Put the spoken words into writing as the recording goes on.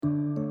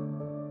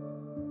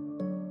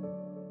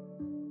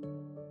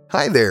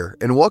Hi there,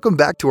 and welcome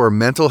back to our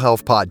mental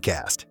health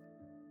podcast.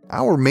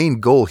 Our main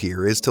goal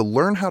here is to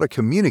learn how to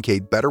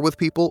communicate better with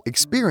people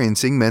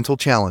experiencing mental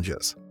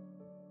challenges.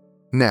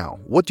 Now,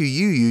 what do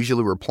you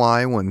usually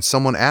reply when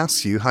someone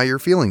asks you how you're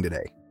feeling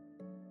today?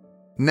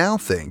 Now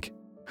think,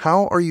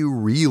 how are you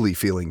really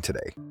feeling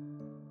today?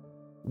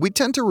 We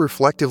tend to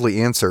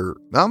reflectively answer,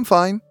 I'm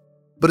fine,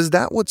 but is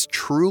that what's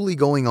truly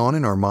going on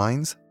in our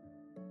minds?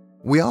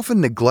 We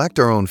often neglect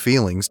our own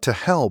feelings to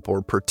help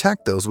or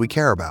protect those we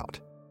care about.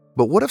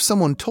 But what if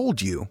someone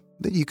told you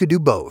that you could do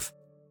both?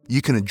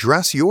 You can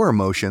address your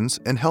emotions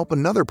and help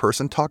another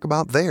person talk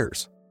about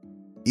theirs.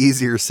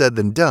 Easier said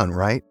than done,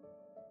 right?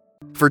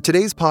 For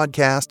today's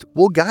podcast,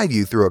 we'll guide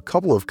you through a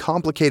couple of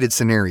complicated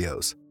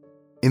scenarios.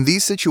 In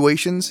these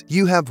situations,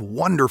 you have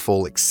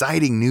wonderful,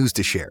 exciting news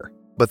to share,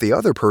 but the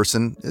other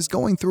person is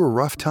going through a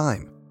rough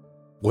time.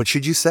 What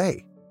should you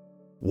say?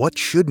 What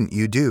shouldn't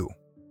you do?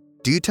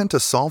 Do you tend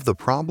to solve the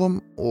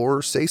problem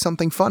or say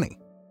something funny?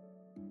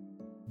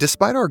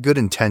 Despite our good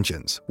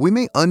intentions, we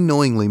may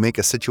unknowingly make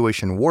a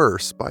situation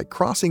worse by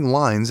crossing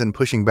lines and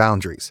pushing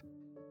boundaries.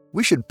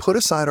 We should put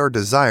aside our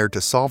desire to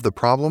solve the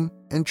problem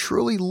and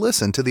truly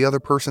listen to the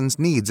other person's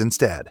needs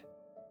instead.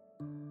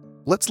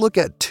 Let's look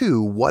at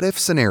 2 what-if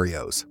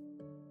scenarios.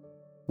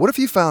 What if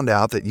you found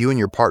out that you and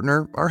your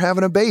partner are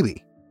having a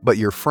baby, but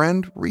your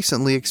friend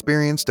recently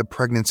experienced a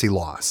pregnancy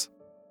loss?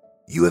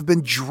 You have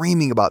been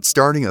dreaming about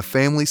starting a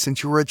family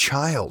since you were a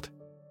child,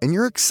 and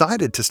you're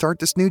excited to start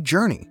this new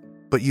journey,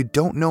 but you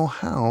don't know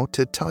how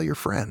to tell your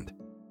friend.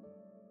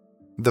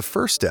 The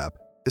first step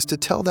is to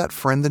tell that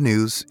friend the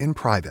news in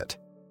private.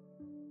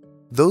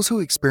 Those who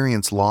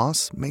experience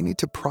loss may need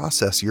to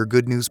process your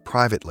good news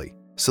privately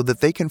so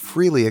that they can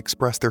freely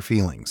express their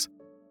feelings.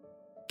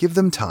 Give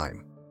them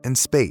time and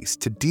space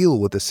to deal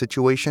with a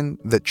situation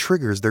that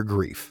triggers their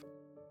grief.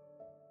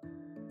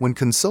 When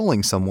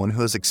consoling someone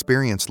who has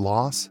experienced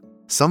loss,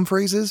 some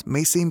phrases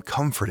may seem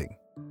comforting,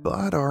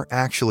 but are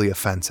actually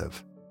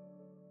offensive.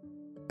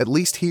 At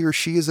least he or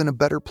she is in a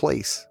better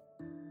place.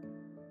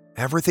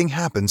 Everything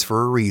happens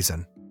for a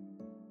reason.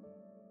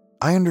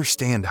 I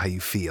understand how you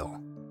feel.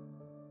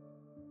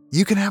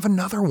 You can have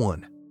another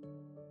one.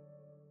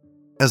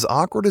 As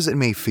awkward as it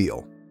may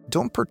feel,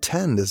 don't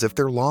pretend as if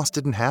their loss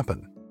didn't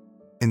happen.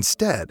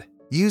 Instead,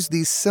 use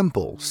these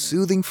simple,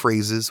 soothing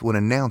phrases when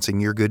announcing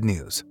your good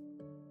news.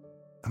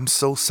 I'm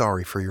so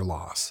sorry for your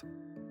loss.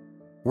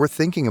 We're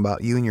thinking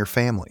about you and your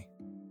family.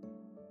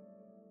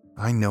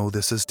 I know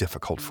this is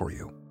difficult for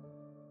you.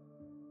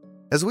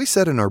 As we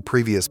said in our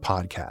previous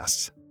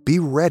podcasts, be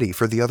ready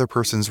for the other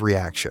person's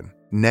reaction,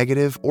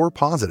 negative or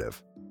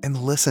positive,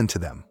 and listen to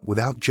them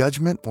without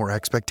judgment or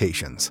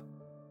expectations.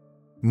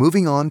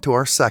 Moving on to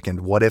our second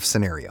what-if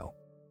scenario.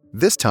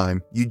 This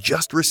time, you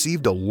just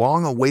received a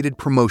long-awaited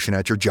promotion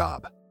at your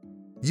job.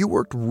 You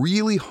worked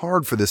really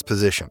hard for this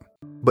position,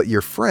 but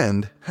your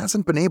friend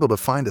hasn't been able to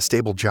find a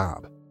stable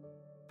job.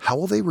 How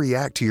will they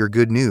react to your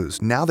good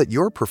news now that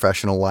your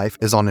professional life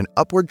is on an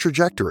upward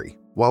trajectory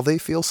while they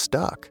feel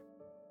stuck?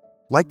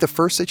 Like the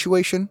first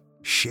situation,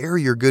 share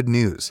your good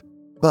news,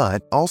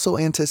 but also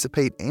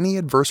anticipate any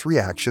adverse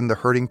reaction the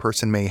hurting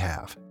person may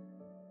have.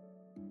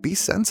 Be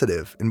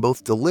sensitive in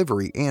both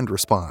delivery and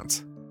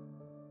response.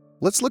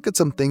 Let's look at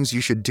some things you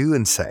should do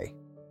and say.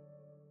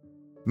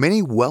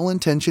 Many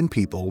well-intentioned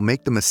people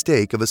make the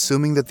mistake of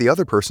assuming that the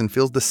other person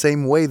feels the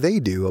same way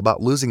they do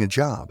about losing a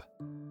job.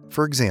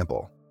 For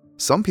example,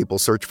 some people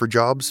search for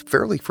jobs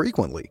fairly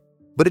frequently,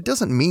 but it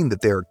doesn't mean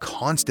that they are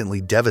constantly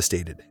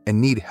devastated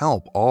and need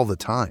help all the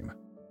time.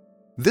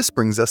 This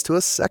brings us to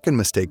a second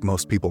mistake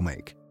most people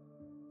make: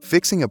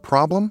 fixing a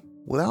problem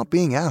without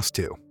being asked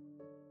to.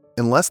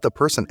 Unless the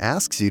person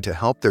asks you to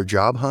help their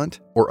job hunt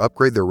or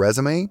upgrade their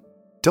resume,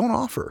 don't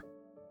offer.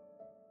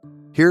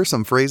 Here are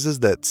some phrases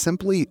that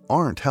simply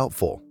aren't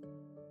helpful.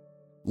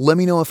 Let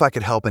me know if I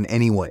could help in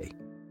any way.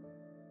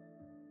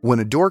 When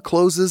a door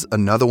closes,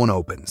 another one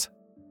opens.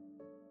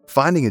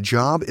 Finding a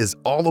job is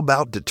all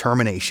about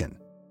determination.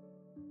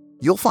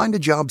 You'll find a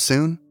job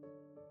soon.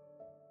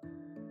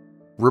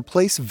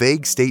 Replace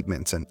vague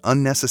statements and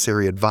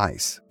unnecessary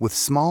advice with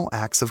small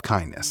acts of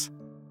kindness.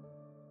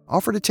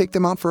 Offer to take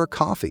them out for a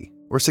coffee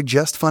or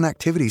suggest fun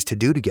activities to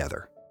do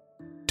together.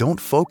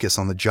 Don't focus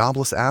on the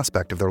jobless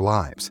aspect of their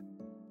lives.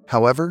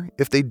 However,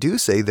 if they do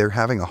say they're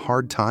having a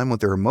hard time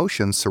with their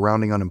emotions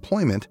surrounding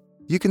unemployment,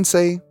 you can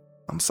say,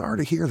 I'm sorry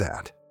to hear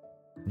that.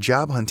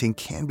 Job hunting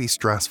can be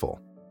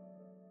stressful.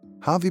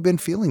 How have you been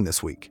feeling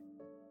this week?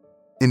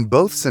 In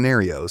both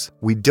scenarios,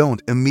 we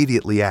don't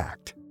immediately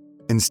act.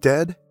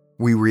 Instead,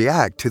 we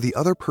react to the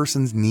other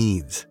person's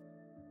needs.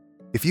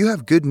 If you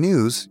have good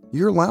news,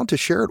 you're allowed to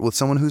share it with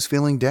someone who's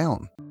feeling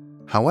down.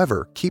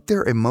 However, keep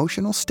their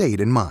emotional state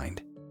in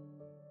mind.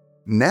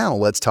 Now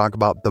let's talk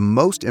about the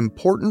most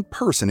important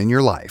person in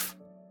your life: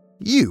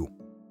 you.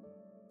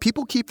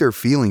 People keep their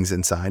feelings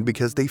inside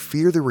because they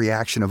fear the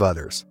reaction of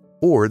others,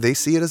 or they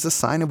see it as a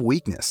sign of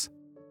weakness.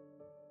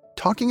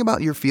 Talking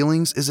about your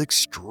feelings is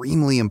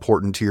extremely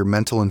important to your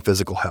mental and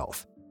physical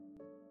health.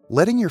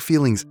 Letting your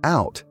feelings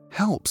out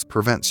helps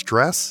prevent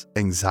stress,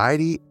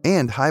 anxiety,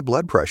 and high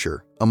blood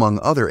pressure, among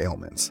other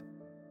ailments.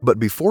 But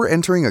before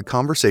entering a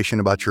conversation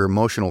about your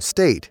emotional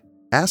state,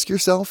 ask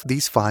yourself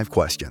these 5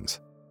 questions.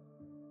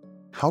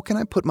 How can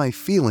I put my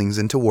feelings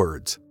into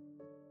words?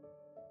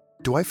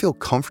 Do I feel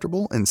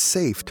comfortable and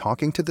safe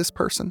talking to this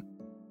person?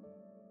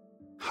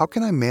 How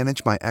can I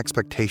manage my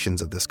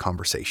expectations of this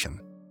conversation?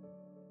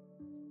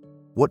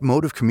 What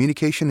mode of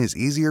communication is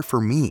easier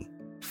for me,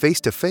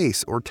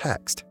 face-to-face or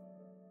text?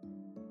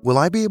 Will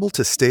I be able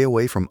to stay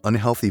away from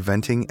unhealthy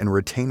venting and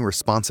retain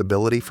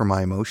responsibility for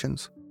my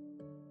emotions?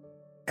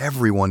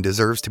 Everyone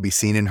deserves to be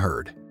seen and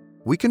heard.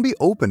 We can be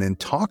open and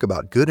talk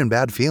about good and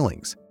bad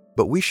feelings,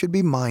 but we should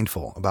be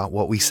mindful about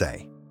what we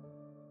say.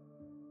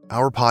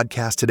 Our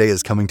podcast today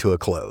is coming to a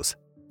close.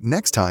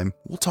 Next time,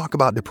 we'll talk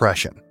about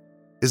depression.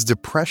 Is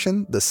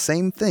depression the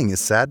same thing as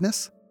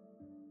sadness?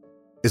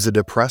 Is a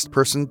depressed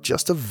person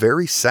just a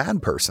very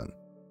sad person?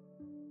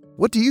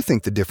 What do you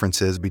think the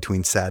difference is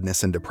between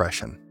sadness and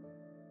depression?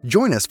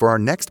 Join us for our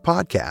next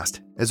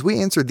podcast as we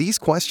answer these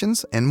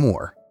questions and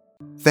more.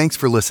 Thanks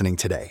for listening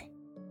today.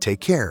 Take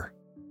care,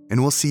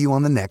 and we'll see you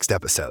on the next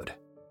episode.